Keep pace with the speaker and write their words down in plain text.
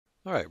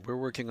All right, we're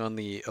working on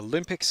the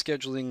Olympic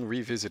scheduling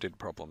revisited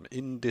problem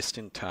in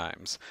distant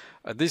times.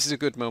 This is a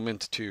good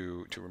moment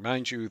to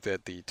remind you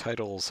that the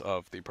titles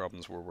of the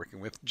problems we're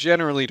working with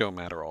generally don't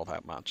matter all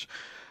that much.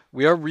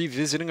 We are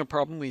revisiting a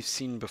problem we've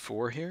seen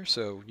before here,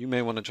 so you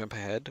may want to jump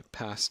ahead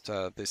past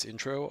this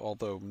intro,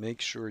 although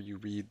make sure you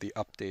read the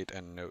update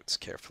and notes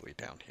carefully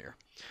down here.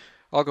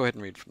 I'll go ahead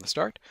and read from the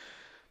start.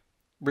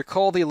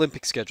 Recall the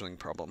Olympic scheduling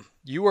problem.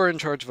 You are in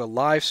charge of a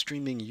live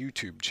streaming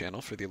YouTube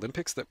channel for the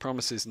Olympics that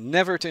promises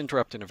never to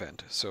interrupt an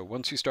event. So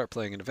once you start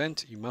playing an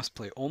event, you must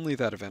play only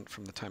that event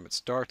from the time it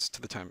starts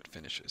to the time it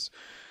finishes.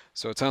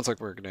 So it sounds like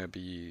we're going to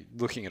be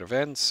looking at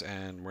events,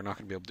 and we're not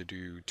going to be able to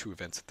do two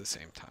events at the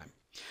same time.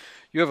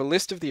 You have a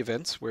list of the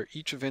events where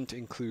each event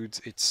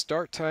includes its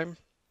start time,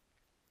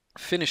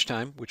 finish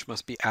time, which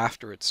must be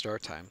after its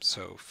start time,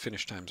 so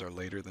finish times are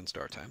later than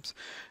start times,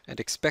 and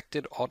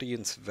expected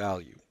audience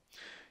value.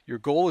 Your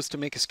goal is to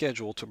make a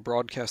schedule to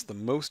broadcast the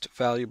most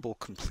valuable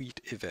complete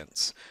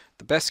events.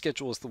 The best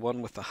schedule is the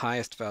one with the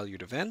highest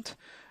valued event,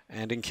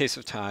 and in case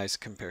of ties,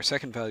 compare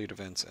second valued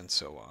events and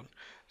so on.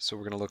 So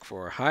we're going to look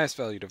for our highest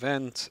valued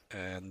event,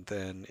 and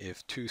then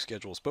if two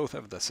schedules both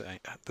have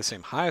the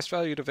same highest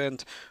valued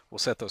event, we'll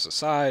set those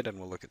aside and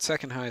we'll look at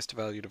second highest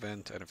valued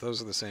event, and if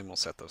those are the same, we'll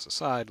set those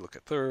aside, look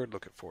at third,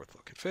 look at fourth,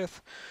 look at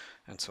fifth,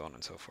 and so on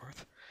and so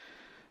forth.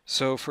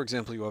 So, for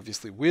example, you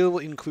obviously will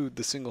include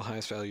the single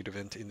highest valued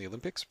event in the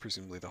Olympics,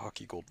 presumably the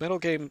hockey gold medal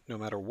game, no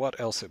matter what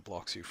else it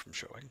blocks you from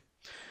showing.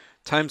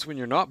 Times when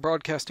you're not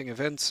broadcasting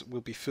events will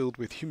be filled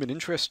with human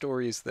interest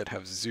stories that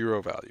have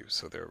zero value,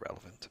 so they're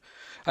irrelevant.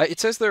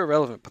 It says they're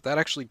irrelevant, but that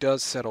actually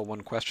does settle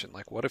one question.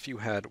 Like, what if you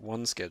had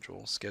one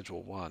schedule,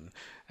 Schedule 1,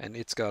 and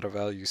it's got a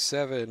value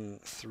 7,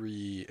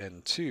 3,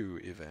 and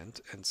 2 event,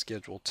 and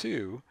Schedule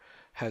 2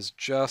 has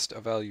just a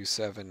value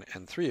 7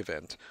 and 3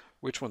 event?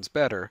 Which one's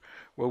better?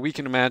 Well, we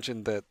can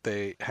imagine that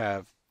they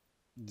have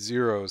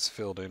zeros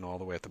filled in all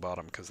the way at the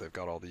bottom because they've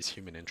got all these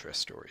human interest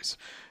stories.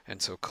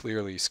 And so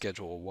clearly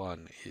Schedule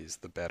 1 is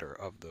the better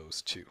of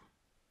those two.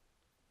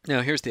 Now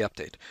here's the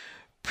update.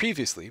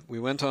 Previously, we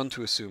went on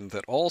to assume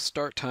that all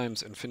start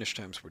times and finish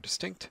times were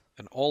distinct,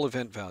 and all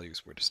event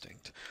values were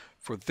distinct.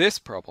 For this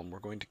problem, we're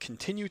going to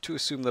continue to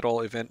assume that all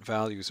event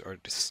values are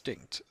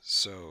distinct.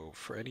 So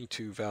for any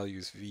two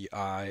values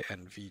vi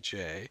and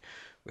vj,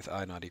 with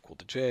I not equal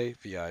to j,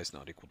 vi is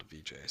not equal to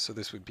vj. So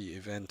this would be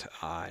event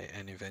I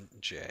and event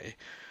j.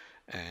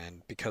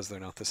 And because they're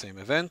not the same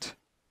event,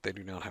 they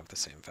do not have the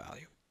same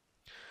value.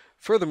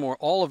 Furthermore,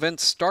 all event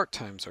start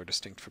times are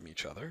distinct from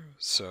each other,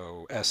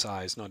 so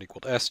Si is not equal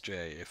to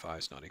Sj if I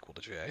is not equal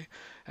to j,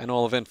 and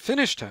all event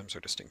finish times are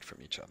distinct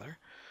from each other.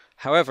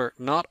 However,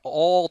 not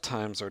all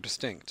times are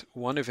distinct.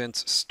 One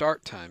event's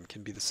start time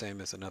can be the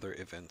same as another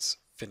event's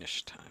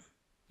finish time.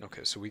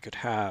 Okay, so we could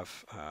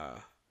have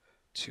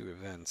two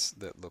events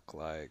that look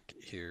like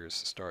here's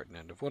start and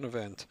end of one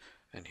event,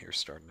 and here's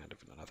start and end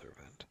of another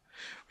event.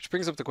 Which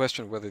brings up the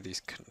question of whether these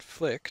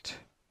conflict.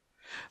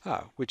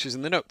 Which is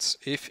in the notes.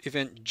 If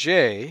event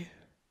j,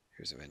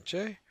 here's event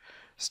j,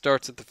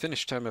 starts at the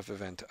finish time of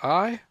event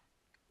I,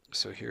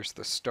 so here's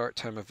the start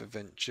time of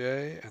event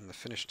j and the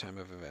finish time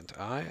of event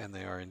I, and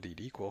they are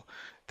indeed equal,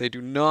 they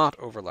do not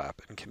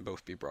overlap and can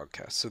both be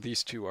broadcast. So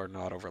these two are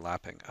not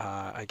overlapping.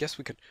 I guess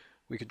we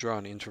could draw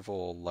an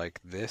interval like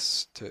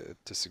this to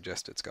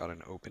suggest it's got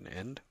an open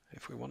end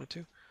if we wanted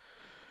to.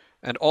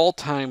 And all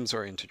times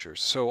are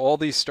integers. So all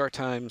these start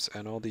times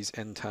and all these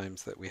end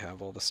times that we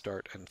have, all the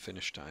start and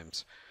finish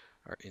times,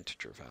 are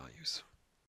integer values.